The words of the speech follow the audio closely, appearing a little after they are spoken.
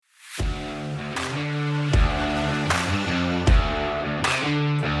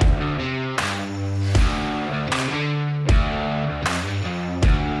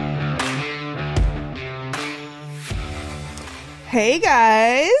Hey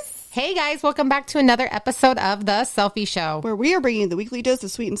guys. Hey guys, welcome back to another episode of The Selfie Show, where we are bringing you the weekly dose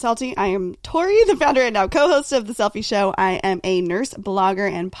of sweet and salty. I am Tori, the founder and now co-host of The Selfie Show. I am a nurse,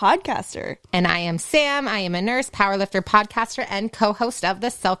 blogger, and podcaster. And I am Sam. I am a nurse, powerlifter, podcaster, and co-host of The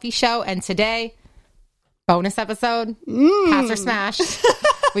Selfie Show. And today, bonus episode, Pass or Smash.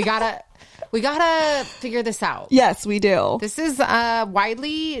 We gotta figure this out. Yes, we do. This is a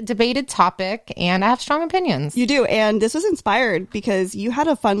widely debated topic, and I have strong opinions. You do, and this was inspired because you had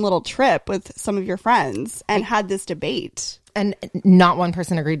a fun little trip with some of your friends and had this debate. And not one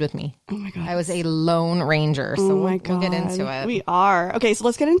person agreed with me. Oh my God. I was a lone ranger, so we'll get into it. We are. Okay, so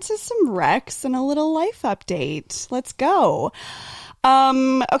let's get into some recs and a little life update. Let's go.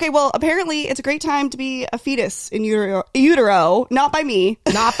 Okay, well, apparently it's a great time to be a fetus in utero. Not by me.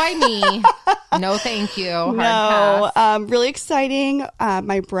 Not by me. No, thank you. Hard no. pass. Really exciting.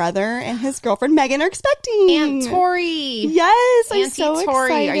 My brother and his girlfriend Megan are expecting. Aunt Tori. Yes, I'm Auntie so Tori.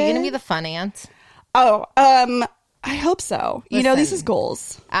 excited. Are you going to be the fun aunt? Oh, I hope so. Listen, you know, this is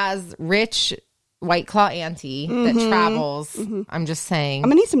goals. As rich White Claw auntie that travels, I'm just saying. I'm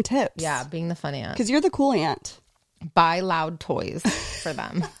going to need some tips. Yeah, being the fun aunt. Because you're the cool aunt. Buy loud toys for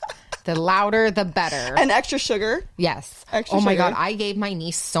them. The louder, the better. And extra sugar. Yes. Extra oh my sugar. God. I gave my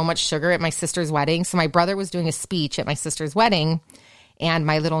niece so much sugar at my sister's wedding. So my brother was doing a speech at my sister's wedding. And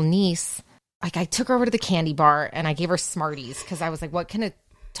my little niece, like I took her over to the candy bar and I gave her Smarties because I was like, what can a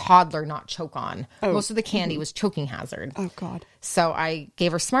toddler not choke on? Most of the candy was choking hazard. Oh God. So I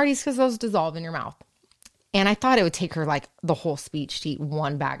gave her Smarties because those dissolve in your mouth. And I thought it would take her like the whole speech to eat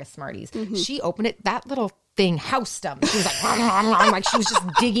one bag of Smarties. She opened it. That little thing housed them. She was like, like she was just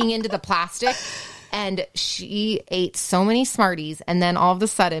digging into the plastic. And she ate so many Smarties. And then all of a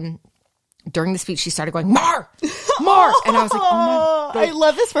sudden, during the speech, she started going, more. And I was like, oh my God. I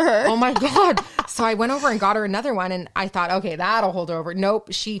love this for her. Oh my God. So I went over and got her another one. And I thought, okay, that'll hold her over. Nope.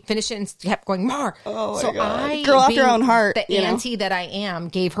 She finished it and kept going, more. Oh my so God. Girl after her own heart. The auntie that I am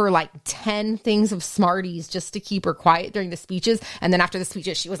gave her like 10 things of Smarties just to keep her quiet during the speeches. And then after the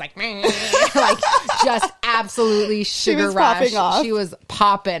speeches, she was like, like just absolutely sugar was rush. popping off. She was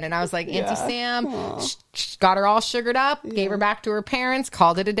popping. And I was like, Auntie Sam, got her all sugared up, gave her back to her parents,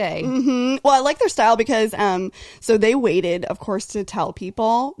 called it a day. Well, I like their style because so they waited, of course, to tell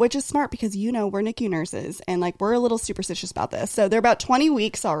people, which is smart because, you know, we're NICU nurses and like we're a little superstitious about this. So they're about 20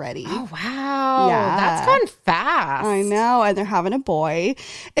 weeks already. Oh, wow. Yeah. That's gone fast. I know. And they're having a boy.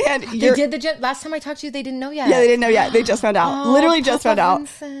 And They did last time I talked to you, they didn't know yet. Yeah, they didn't know yet. They just found out. Oh, Literally just Papa found out.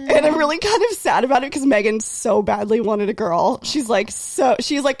 Vincent. And I'm really kind of sad about it because Megan so badly wanted a girl. She's like,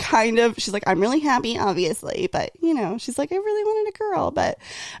 I'm really happy, obviously. But, you know, she's like, I really wanted a girl. But,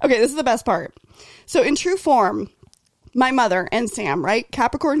 okay, this is the best part. So in true form, my mother and Sam, right?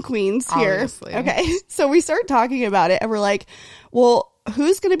 Capricorn Queens here. Obviously. Okay. So we start talking about it and we're like, well,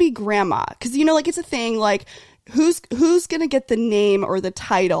 who's going to be grandma? Because, you know, like it's a thing like, who's going to get the name or the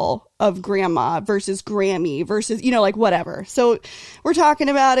title of grandma versus Grammy versus, you know, like whatever. So we're talking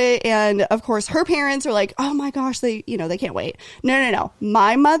about it. And of course her parents are like, oh my gosh, they can't wait. No.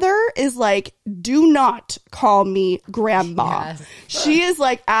 My mother is like, do not call me grandma. Yes. She is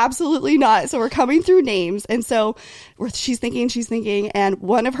like, absolutely not. So we're coming through names. And so she's thinking. And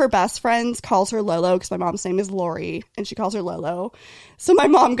one of her best friends calls her Lolo because my mom's name is Lori and she calls her Lolo. So my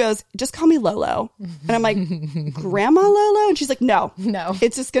mom goes, just call me Lolo. And I'm like, Grandma Lolo? And she's like, no,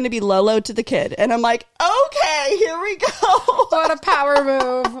 it's just going to be Lolo to the kid. And I'm like, okay, here we go. What a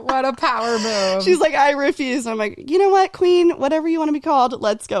power move. She's like, I refuse. I'm like, you know what, Queen, whatever you want to be called,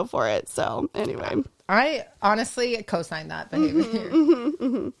 let's go for it. So anyway. I honestly co-signed that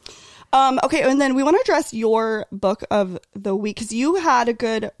behavior. Okay, and then we want to address your book of the week because you had a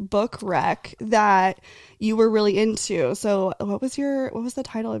good book rec that you were really into. So what was the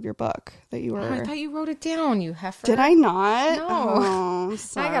title of your book that you were? Oh, I thought you wrote it down, you heifer. Did I not? No. Oh,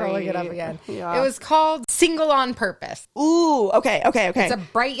 sorry. I gotta look it up again. Yeah. It was called Single on Purpose. Ooh, okay. It's a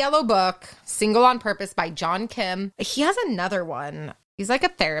bright yellow book, Single on Purpose by John Kim. He has another one. He's like a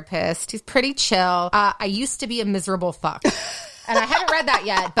therapist. He's pretty chill. I used to be a miserable fuck. And I haven't read that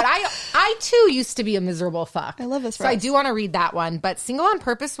yet, but I too used to be a miserable fuck. I love this. So I do want to read that one. But Single on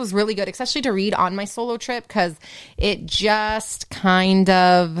Purpose was really good, especially to read on my solo trip because it just kind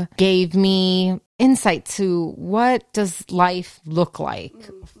of gave me insight to what does life look like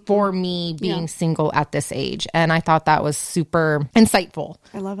for me being single at this age. And I thought that was super insightful.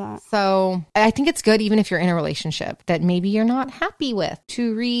 I love that. So I think it's good, even if you're in a relationship that maybe you're not happy with,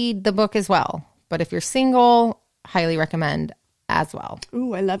 to read the book as well. But if you're single, highly recommend as well.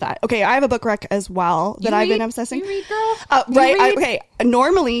 Ooh, I love that. Okay, I have a book rec as well that I've been obsessing. You read, girl? Right. Read? Okay.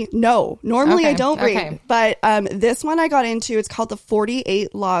 Normally, no. Normally I Okay, don't read. okay. But this one I got into, it's called The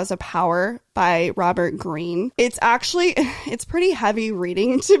 48 Laws of Power by Robert Greene. It's pretty heavy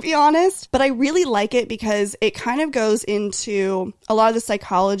reading, to be honest, but I really like it because it kind of goes into a lot of the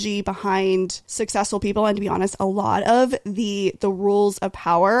psychology behind successful people. And to be honest, a lot of the rules of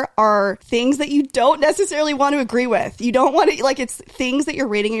power are things that you don't necessarily want to agree with. You don't want to, like, it's things that you're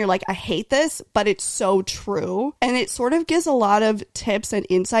reading and you're like, I hate this, but it's so true. And it sort of gives a lot of tips and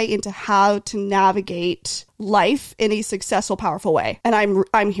insight into how to navigate life in a successful, powerful way. And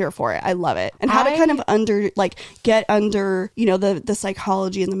I'm here for it. I love it. And how to kind of get under, you know, the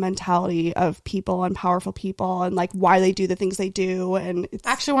psychology and the mentality of people and powerful people and like why they do the things they do. And it's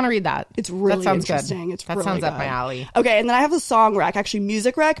I actually want to read that. It's really that sounds interesting. Good. It's that really sounds up good. my alley. Okay, and then I have a song rec, actually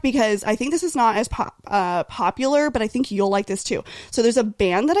music rec, because I think this is not as popular, but I think you'll like this too. So there's a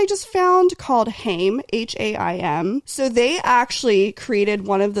band that I just found called Haim, Haim. So they actually created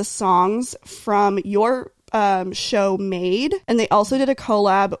one of the songs from your show Made, and they also did a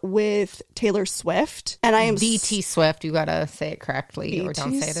collab with Taylor Swift. And I am BT Swift. You gotta say it correctly, or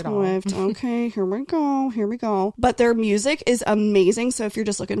don't say it at all. Swift. Okay, here we go. But their music is amazing. So if you're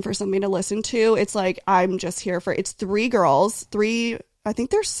just looking for something to listen to, it's like I'm just here for. It's three girls, I think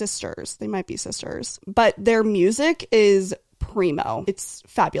they're sisters. They might be sisters, but their music is primo. It's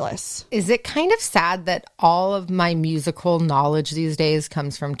fabulous. Is it kind of sad that all of my musical knowledge these days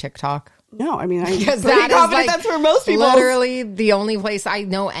comes from TikTok? No, I mean, I'm Because pretty that is confident like that's for most people. literally the only place I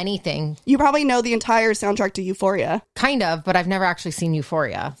know anything. You probably know the entire soundtrack to Euphoria. Kind of, but I've never actually seen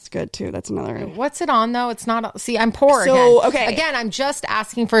Euphoria. It's good too. That's another. What's it on though? It's not. See, I'm poor So, again. okay. Again, I'm just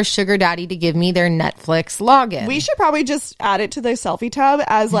asking for a sugar daddy to give me their Netflix login. We should probably just add it to the selfie tab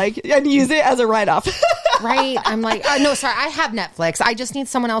as like and use it as a write-off. Right? I'm like, no, sorry. I have Netflix. I just need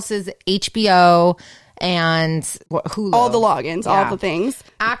someone else's HBO and Hulu. All the logins, Yeah. all the things.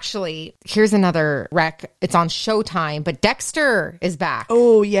 Actually, here's another rec. It's on Showtime, but Dexter is back.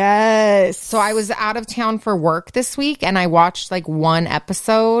 Oh, yes. So I was out of town for work this week and I watched like one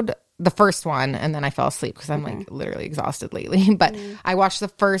episode, the first one, and then I fell asleep because I'm like literally exhausted lately. But I watched the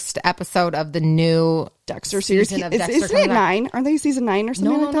first episode of the new Dexter series. season of Isn't Dexter it coming out. 9? Aren't they season 9 or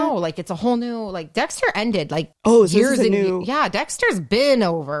something like that? No. Like it's a whole new, like Dexter ended like Oh, so this years is a and new- yeah, Dexter's been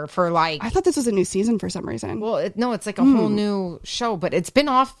over for like I thought this was a new season for some reason. well, it's like a whole new show, but it's been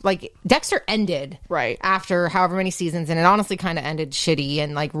off. Like Dexter ended Right. after however many seasons, and it honestly kind of ended shitty,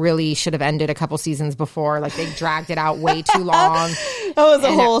 and like really should have ended a couple seasons before. Like they dragged it out way too long. That was a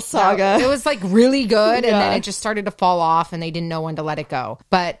And whole saga. It was like really good, and Yeah. then it just started to fall off, and they didn't know when to let it go.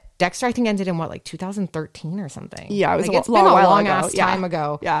 But Dexter, I think, ended in what, like 2013 or something. Yeah, it was like, a it's long been a while long ago. ass Yeah. time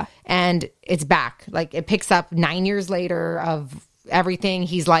ago. Yeah. And it's back. Like it picks up 9 years later of everything.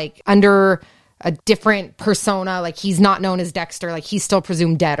 He's like under a different persona. Like he's not known as Dexter. Like he's still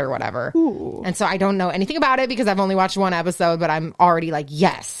presumed dead or whatever. Ooh. And so I don't know anything about it because I've only watched one episode, but I'm already like,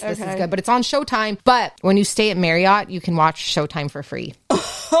 yes, this is Okay. good. But it's on Showtime. But when you stay at Marriott, you can watch Showtime for free.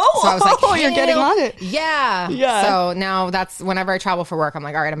 Oh, So I was like, you're getting hell on it. Yeah. Yeah. So now that's whenever I travel for work, I'm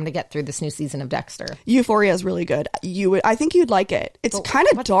like, all right, I'm going to get through this new season of Dexter. Euphoria is really good. I think you'd like it. It's kind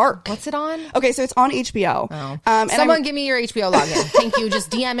of dark. What's it on? Okay, so it's on HBO. Oh. And Someone give me your HBO login. Thank you. Just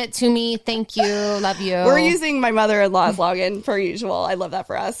DM it to me. Thank you. Love you. We're using my mother-in-law's login per usual. I love that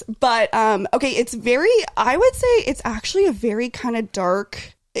for us. But okay, I would say it's actually a very kind of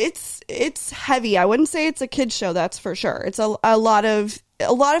dark. It's heavy. I wouldn't say it's a kid's show, that's for sure. It's a lot of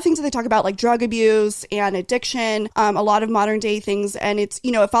things that they talk about, like drug abuse and addiction, a lot of modern day things. And it's,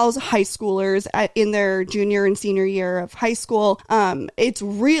 it follows high schoolers in their junior and senior year of high school. It's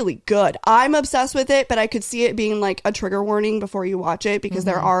really good. I'm obsessed with it, but I could see it being like a trigger warning before you watch it because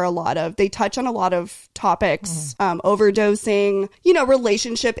there are they touch on a lot of topics, overdosing,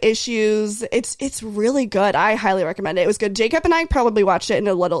 relationship issues. It's really good. I highly recommend it. It was good. Jacob and I probably watched it in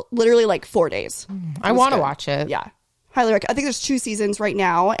literally like 4 days. I want to watch it. Yeah. Highly recommend. I think there's 2 seasons right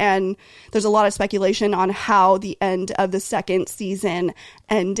now, and there's a lot of speculation on how the end of the second season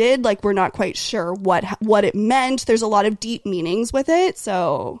ended. Like, we're not quite sure what it meant. There's a lot of deep meanings with it,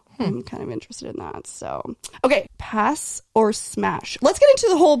 so I'm kind of interested in that. So, okay, pass or smash. Let's get into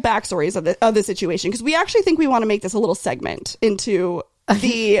the whole backstories of the situation, because we actually think we want to make this a little segment into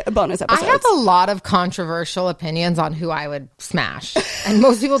the bonus episodes. I have a lot of controversial opinions on who I would smash, and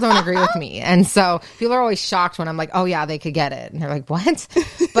most people don't agree with me. And so people are always shocked when I'm like, oh yeah, they could get it. And they're like, what?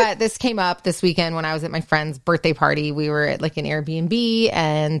 But this came up this weekend when I was at my friend's birthday party. We were at like an Airbnb,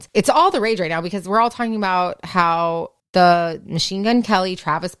 and it's all the rage right now because we're all talking about how the Machine Gun Kelly,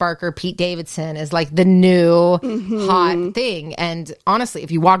 Travis Barker, Pete Davidson is like the new hot thing. And honestly,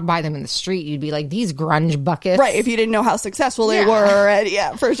 if you walk by them in the street, you'd be like, these grunge buckets. Right. If you didn't know how successful they were. And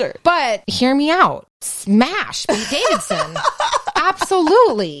yeah, for sure. But hear me out. Smash Pete Davidson.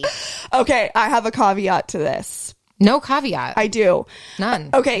 Absolutely. Okay. I have a caveat to this. No caveat. I do.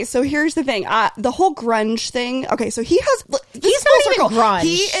 None. Okay, so here's the thing. The whole grunge thing. Okay, so he has... He's not even grunge.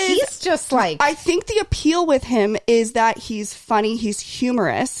 He's just like... I think the appeal with him is that he's funny, he's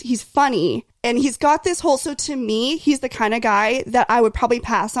humorous, he's funny, and he's got this whole... So to me, he's the kind of guy that I would probably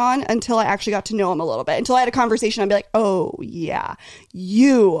pass on until I actually got to know him a little bit. Until I had a conversation, I'd be like, oh, yeah,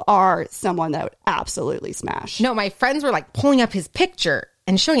 you are someone that would absolutely smash. No, my friends were like pulling up his picture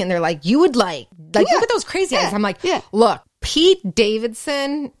and showing it, and they're like, you would like look at those crazy eyes. I'm like, look, Pete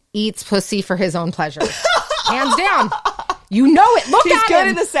Davidson eats pussy for his own pleasure. Hands down. You know it. Look he's at good him.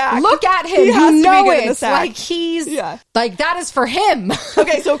 In the sack. Look at him. He has you to know be good it. in the sack. Like he's like that is for him.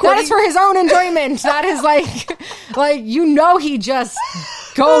 Okay, so that is for his own enjoyment. That is like you know he just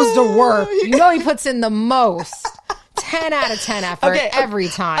goes to work. You know he puts in the most. 10 out of 10 effort every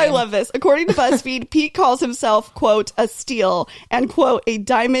time. I love this. According to BuzzFeed, Pete calls himself, quote, a steal and, quote, a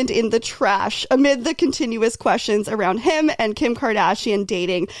diamond in the trash amid the continuous questions around him and Kim Kardashian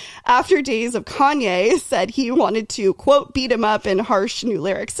dating after days of Kanye said he wanted to, quote, beat him up in harsh new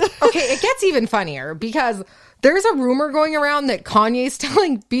lyrics. Okay, it gets even funnier because there's a rumor going around that Kanye's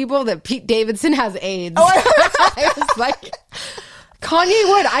telling people that Pete Davidson has AIDS. Oh, I was like... Kanye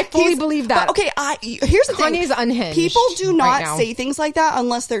would. I fully believe that. Okay, here's the thing. Kanye's unhinged. People do not say things like that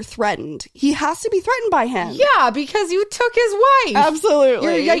unless they're threatened. He has to be threatened by him. Yeah, because you took his wife.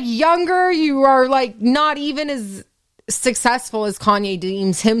 Absolutely. You're like younger. You are like not even as successful as Kanye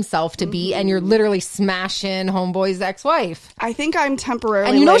deems himself to be, and you're literally smashing homeboy's ex-wife. I think I'm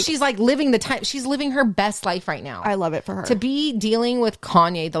temporarily, and you know, she's like living the time. She's living her best life right now. I love it for her to be dealing with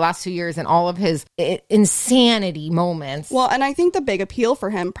Kanye the last 2 years and all of his insanity moments. Well, and I think the big appeal for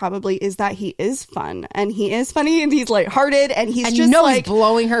him probably is that he is fun and he is funny and he's lighthearted and he's just like he's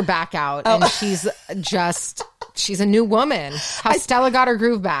blowing her back out, and she's just. She's a new woman. How Stella got her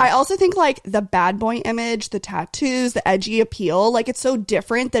groove back. I also think like the bad boy image, the tattoos, the edgy appeal, like it's so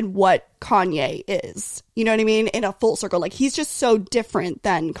different than what Kanye is. You know what I mean? In a full circle. Like he's just so different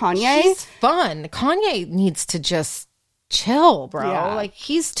than Kanye. He's fun. Kanye needs to just chill, bro. Yeah. Like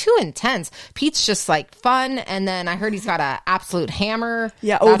he's too intense. Pete's just like fun, and then I heard he's got a absolute hammer.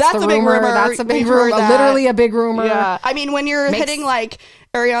 Yeah. Oh, that's a big rumor. That's a big rumor. Literally a big rumor. Yeah. I mean, when you're hitting like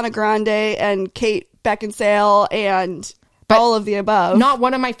Ariana Grande and Kate Beckinsale and all of the above. Not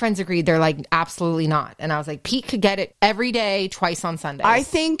one of my friends agreed. They're like, absolutely not. And I was like, Pete could get it every day, twice on Sundays. I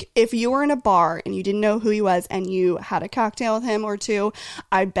think if you were in a bar and you didn't know who he was and you had a cocktail with him or two,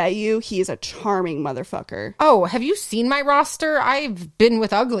 I bet you he's a charming motherfucker. Oh, have you seen my roster? I've been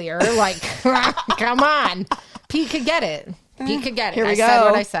with uglier. Like, come on. Pete could get it. Pete could get it. Here we I go. said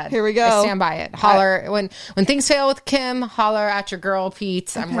what I said. Here we go. I stand by it. Holler when things fail with Kim. Holler at your girl,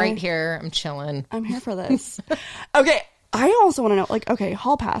 Pete. I'm right here. I'm chilling. I'm here for this. Okay. I also want to know, like, okay,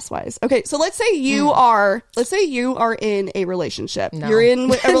 hall pass wise. Okay, so let's say you are in a relationship. No. You're in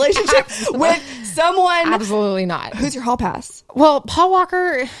a relationship with someone. Absolutely not. Who's your hall pass? Well, Paul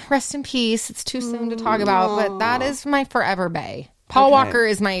Walker, rest in peace. It's too soon to talk about, but that is my forever bae. Paul Walker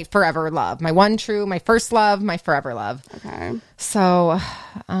is my forever love. My one true, my first love, my forever love. Okay. So,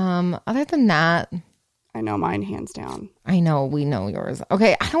 other than that, I know mine hands down. I know, we know yours.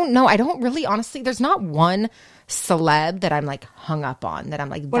 Okay, I don't know. I don't really, honestly, there's not one celeb that I'm like hung up on that I'm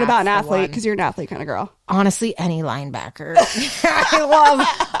like, what about an athlete? Because you're an athlete kind of girl. Honestly, any linebacker.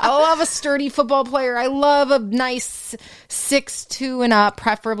 I love a sturdy football player. I love a nice 6'2" and up,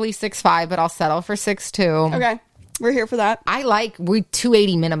 preferably 6'5", but I'll settle for 6'2". Okay. We're here for that. I like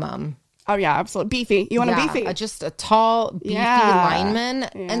 280 minimum. Oh yeah, absolutely. Beefy. You want a beefy? Just a tall, beefy lineman.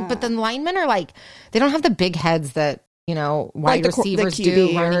 Yeah. But then linemen are like, they don't have the big heads that, you know, wide receivers the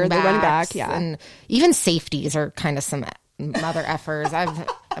do, running back, yeah. And even safeties are kind of some mother effers.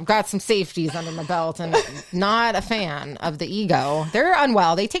 I've got some safeties under my belt and not a fan of the ego. They're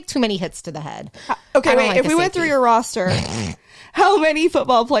unwell. They take too many hits to the head. Okay, wait. If we went through your roster, how many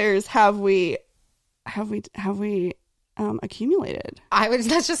football players have we accumulated?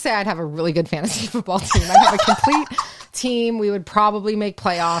 Let's just say I'd have a really good fantasy football team. I'd have a complete team. We would probably make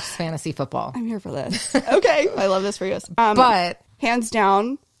playoffs fantasy football. I'm here for this. Okay. I love this for you. But hands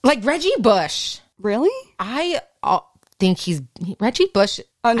down, like Reggie Bush. Really? I think Reggie Bush.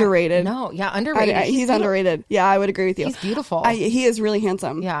 Underrated. Underrated. He's underrated. Yeah, I would agree with you. He's beautiful. He is really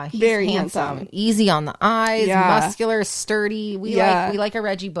handsome. Yeah, he's very handsome. Easy on the eyes, muscular, sturdy. We like a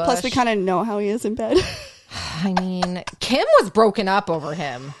Reggie Bush. Plus, we kind of know how he is in bed. I mean, Kim was broken up over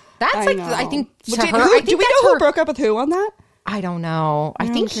him. That's I like, know. I think to Did- her, who- I think do we that's know her, who broke up with who on that? I don't know. I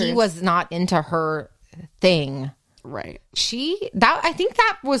I'm think he curious. was not into her thing. Right. I think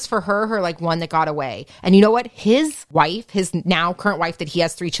that was for her like one that got away. And you know what? His wife, his now current wife that he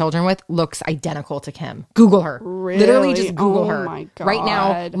has 3 children with, looks identical to Kim. Google her. Really? Literally just Google Oh her. my Right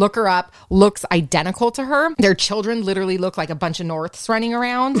now, God. look her up. Looks identical to her. Their children literally look like a bunch of Norths running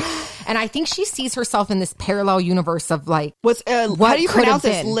around. And I think she sees herself in this parallel universe of like, What's how What do you could pronounce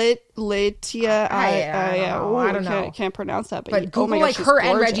have this? been? Litia. I don't know. Can't pronounce that. but oh Google my gosh, like she's her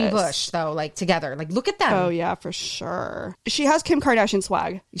and Reggie gorgeous. Bush though, like together. Like look at them. Oh yeah, for sure. She has Kim Kardashian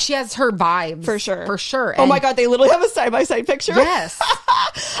swag She has her vibes. for sure. For sure. Oh my And- god, they literally have a side by side picture. Yes.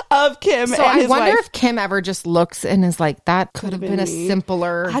 Of Kim So and I his wonder wife. if Kim ever just looks and is like, that could have been a me.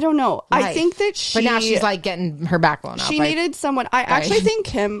 simpler. I don't know. I life. think that she. But now she's like getting her back blown out. she by- needed someone. I actually think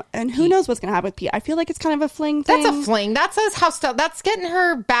Kim, and who knows what's gonna happen with Pete. I feel like it's kind of a fling thing. That's a fling. That's a house stuff. That's getting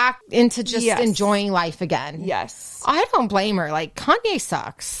her back into just Yes. enjoying life again. Yes. I don't blame her. Like Kanye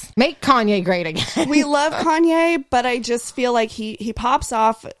sucks. Make Kanye great again. We love Kanye, but I just feel like he pops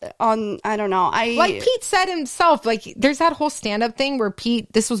off on, I don't know. Like Pete said himself, like there's that whole stand-up thing where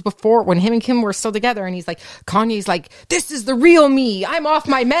Pete, this was before when him and Kim were still together, and he's like, Kanye's like, this is the real me, I'm off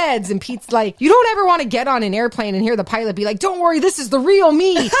my meds, and Pete's like, you don't ever want to get on an airplane and hear the pilot be like, don't worry, this is the real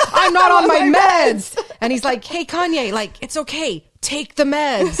me, I'm not on my meds. And he's like, hey Kanye, like it's okay, take the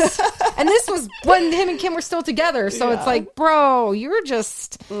meds. And this was when him and Kim were still together, so it's like, bro, you're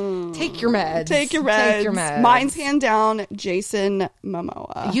just take your meds. Take your meds. Take your meds. Mine's hand down, Jason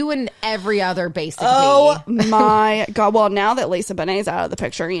Momoa. You and every other basic Oh B. my god! Well, now that Lisa Bonet's out of the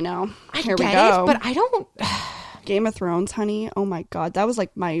picture, you know, here we Get go. it, but I don't. Game of Thrones, honey. Oh my god, that was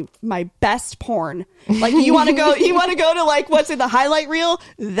like my best porn. Like you want to go, to like what's in the highlight reel?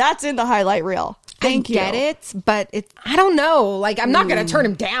 That's in the highlight reel. Thank you. Get it, but it's I don't know. Like I'm not gonna turn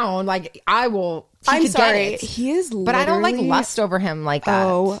him down. Like I will. I'm could sorry, get it. he is. But I don't like literally- lust over him like that.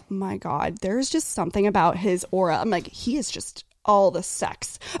 Oh my god, there's just something about his aura. I'm like, he is just all the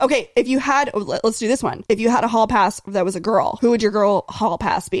sex. Okay, if you had, let's do this one. If you had a hall pass that was a girl, who would your girl hall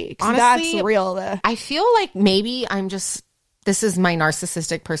pass be? 'Cause Honestly, that's real. I feel like maybe I'm just. This is my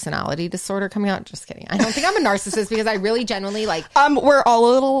narcissistic personality disorder coming out. Just kidding. I don't think I'm a narcissist because I really genuinely like. We're all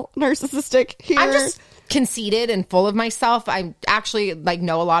a little narcissistic here. I'm just conceited and full of myself. I actually like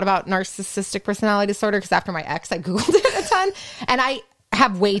know a lot about narcissistic personality disorder because after my ex, I Googled it a ton, and I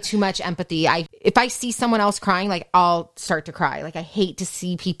have way too much empathy. If I see someone else crying, like I'll start to cry. Like I hate to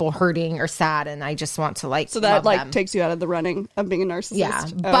see people hurting or sad, and I just want to like so that love like them. takes you out of the running of being a narcissist. Yeah,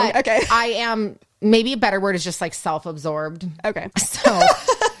 Oh, but okay. I am maybe a better word is just like self-absorbed. Okay. So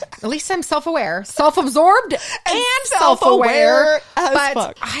at least I'm self-aware, self-absorbed, and self-aware self-aware. as But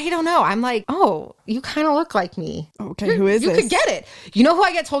fuck. I don't know. I'm like, oh, you kind of look like me. Okay, who is you this? could get it. You know who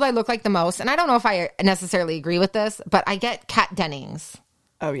I get told I look like the most, and I don't know if I necessarily agree with this, but I get Kat Dennings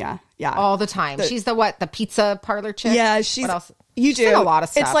Oh yeah, yeah. all the time. She's the pizza parlor chick. Yeah, she's. What else? You She's do in a lot of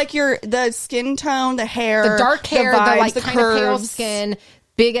stuff. It's like the skin tone, the hair, the dark hair, the vibes, like the kind of pale curves. skin,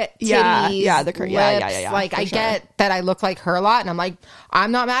 big titties, Yeah, yeah, the lips. yeah, Like for I sure. get that I look like her a lot, and I'm like,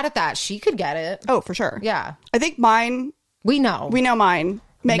 I'm not mad at that. She could get it. Oh, for sure. Yeah, I think mine. we know. We know mine.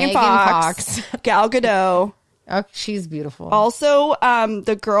 Megan Megan Fox, Fox. Gal Gadot. Oh, she's beautiful. Also,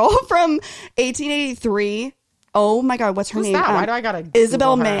 the girl from 1883. Oh my god, what's her Who's name? that? Why do I gotta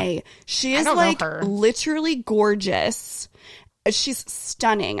Isabel Google her? May. She I is don't know like her. literally gorgeous. She's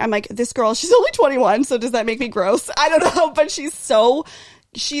stunning. I'm like, this girl, she's only 21, so does that make me gross? I don't know, but she's I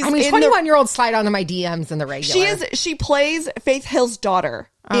mean, 21-year-olds slide onto my DMs in the regular. she plays Faith Hill's daughter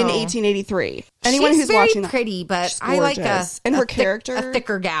in 1883. Anyone she's who's very watching that, pretty, but she's I like gorgeous. And her character, a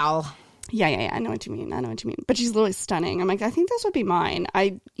thicker gal. yeah. I know what you mean. But she's literally stunning. I'm like, I think this would be mine.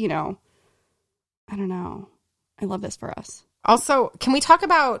 I don't know. I love this for us. Also, can we talk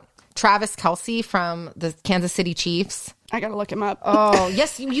about Travis Kelce from the Kansas City Chiefs? I gotta look him up. Oh,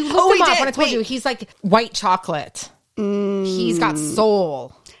 yes. You looked Oh, him we up did. when I told Wait. you. He's like white chocolate. He's got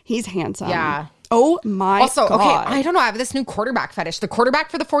soul. He's handsome. Yeah. Oh my Also, god. okay, I don't know. I have this new quarterback fetish. The quarterback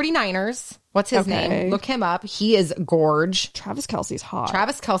for the 49ers. What's his Okay. name? Look him up. He is gorge. Travis Kelce's hot.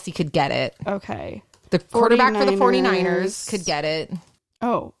 Travis Kelce could get it. Okay. The quarterback for the 49ers. 49ers could get it.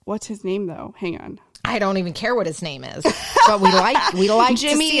 Oh, what's his name though? Hang on. I don't even care what his name is, but we like to see it.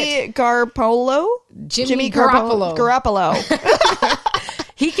 Jimmy Garoppolo. Jimmy Garoppolo. Garoppolo.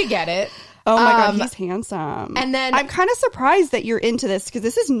 He could get it. Oh my God, he's handsome. and then- I'm kind of surprised that you're into this because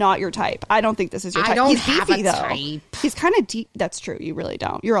this is not your type. I don't think this is your type. I don't He's have beefy, a though. type. He's kind of deep. That's true. You really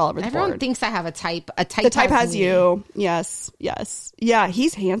don't. You're all over the Everyone board. thinks I have a type. A type. The type has me. you. Yes. Yes. Yeah,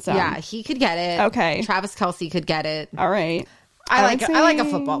 he's handsome. Yeah, he could get it. Okay. Travis Kelce could get it. All right. I like a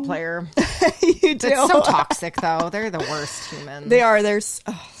football player. You do. It's so toxic, though. They're the worst humans. They are. They're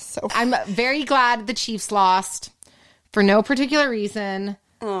so. I'm very glad the Chiefs lost for no particular reason.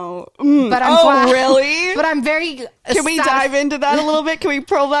 Oh. But I'm glad, really? But I'm very. Can we dive into that a little bit? Can we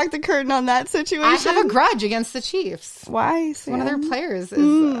pull back the curtain on that situation? I have a grudge against the Chiefs. Why? Sam? One of their players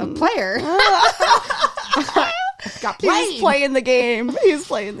is a player. Got played. He's playing the game. He's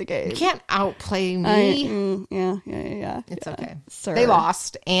playing the game. You can't outplay me. Yeah. It's okay. Sir. They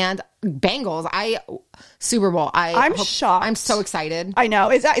lost. And Bengals, Super Bowl. I'm shocked. I'm so excited. I know.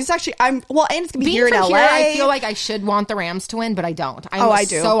 It's actually, and it's going to be here in from LA. I feel like I should want the Rams to win, but I don't. I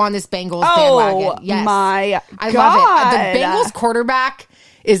do. so on this Bengals bandwagon. Yes. My I God. love it. The Bengals quarterback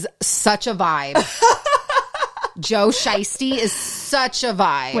is such a vibe. Joe Shiesty is such a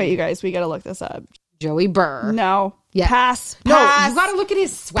vibe. Wait, you guys, we got to look this up. Joey Burr. No. Yeah. Pass. No, Pass. you got to look at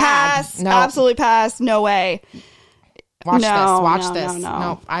his swag. Pass. No. Absolutely pass. No way. Watch No, this. Watch no, this. no.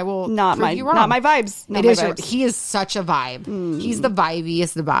 No, I will Not prove my, you wrong. not my vibes. Not It my is. vibes. He is such a vibe. He's the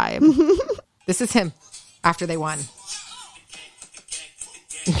vibeiest vibe. This is him after they won.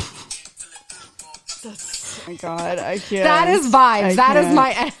 Oh my God, I can't. That is vibes. That is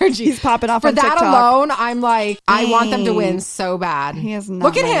my energy. He's popping off For on that TikTok. alone, I'm like, I want them to Dang. win so bad. He is not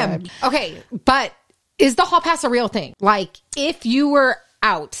Look at my him. vibe. Okay, but is the hall pass a real thing? Like, if you were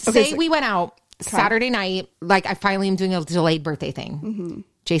out, say so- we went out Saturday night, like I finally am doing a delayed birthday thing.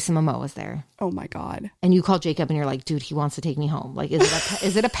 Jason Momoa was there. Oh my God. And you call Jacob and you're like, dude, he wants to take me home. Like, is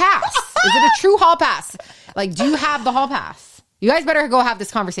it a pass? Is it a true hall pass? Like, do you have the hall pass? You guys better go have this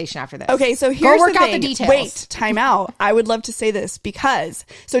conversation after this. Okay, so here's go work the out thing. the details. Wait, time out. I would love to say this because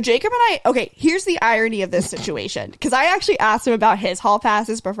so Jacob and I. Okay, here's the irony of this situation because I actually asked him about his hall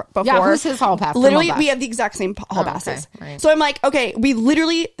passes before. Yeah, who's his hall pass? Literally, Hall pass. we have the exact same hall okay, passes. right. So I'm like, okay, we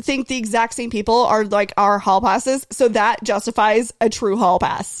literally think the exact same people are like our hall passes, so that justifies a true hall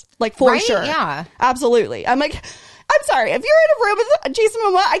pass, like for Right? sure. Yeah. Absolutely. I'm like. I'm sorry. If you're in a room with Jason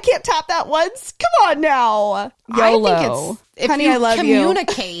Momoa, I can't tap that once. Come on now. YOLO. I think it's if Honey, you I love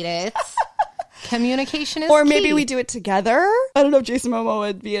communicate it. Communication is Or maybe key. we do it together. I don't know if Jason Momoa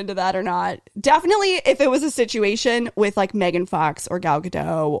would be into that or not. Definitely if it was a situation with like Megan Fox or Gal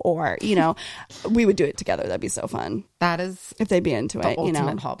Gadot or, we would do it together. That'd be so fun That is if they'd be into the it,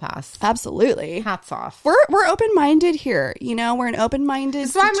 ultimate hall pass. Absolutely. Hats off. We're open-minded here. We're an open-minded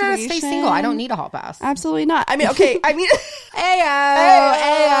So I'm situation. going to stay single. I don't need a hall pass. Absolutely not. I mean, okay.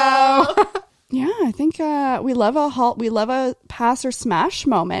 Ayo. Yeah, I think we love a pass or smash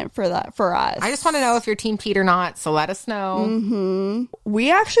moment for us. I just want to know if you're Team Pete or not, so let us know.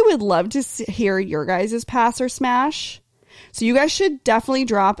 We actually would love to hear your guys' pass or smash. So you guys should definitely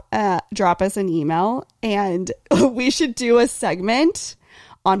drop us an email, and we should do a segment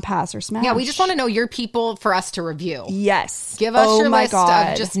on pass or smash. Yeah, we just want to know your people for us to review. Yes. Give us your my list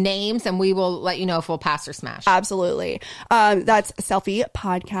God. of just names, and we will let you know if we'll pass or smash. Absolutely. That's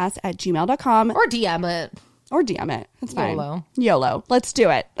selfiepodcast@gmail.com. Or DM it. Or DM it. It's fine. YOLO. YOLO. Let's do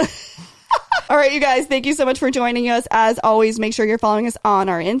it. All right, you guys, thank you so much for joining us. As always, make sure you're following us on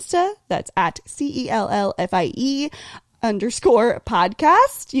our Insta. That's at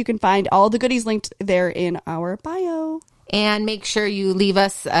CELLFIE_podcast. You can find all the goodies linked there in our bio. And make sure you leave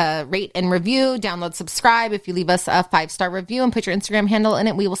us a rate and review, download, subscribe. If you leave us a 5-star review and put your Instagram handle in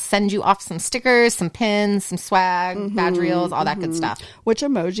it, we will send you off some stickers, some pins, some swag, badge reels, all that good stuff. Which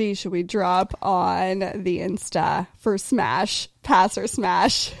emoji should we drop on the Insta for smash, pass or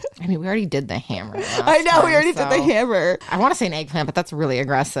smash? I mean, we already did the hammer. I know, we already did the hammer. I want to say an eggplant, but that's really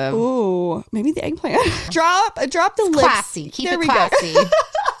aggressive. Ooh, maybe the eggplant. drop the lips. Classy. Keep There it we go. classy.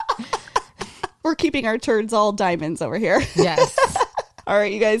 We're keeping our turds all diamonds over here. Yes. All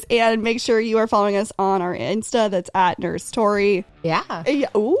right, you guys. And make sure you are following us on our Insta. That's at Nurse Tori. Yeah.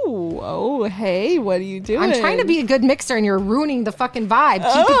 Ooh. Oh, hey. What are you doing? I'm trying to be a good mixer and you're ruining the fucking vibe.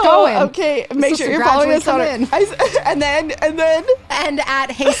 Keep it going. Okay. Make So sure you're following us on gradually and then. And at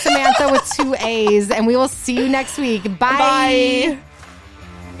Hey Samantha with 2 A's. And we will see you next week. Bye. Bye.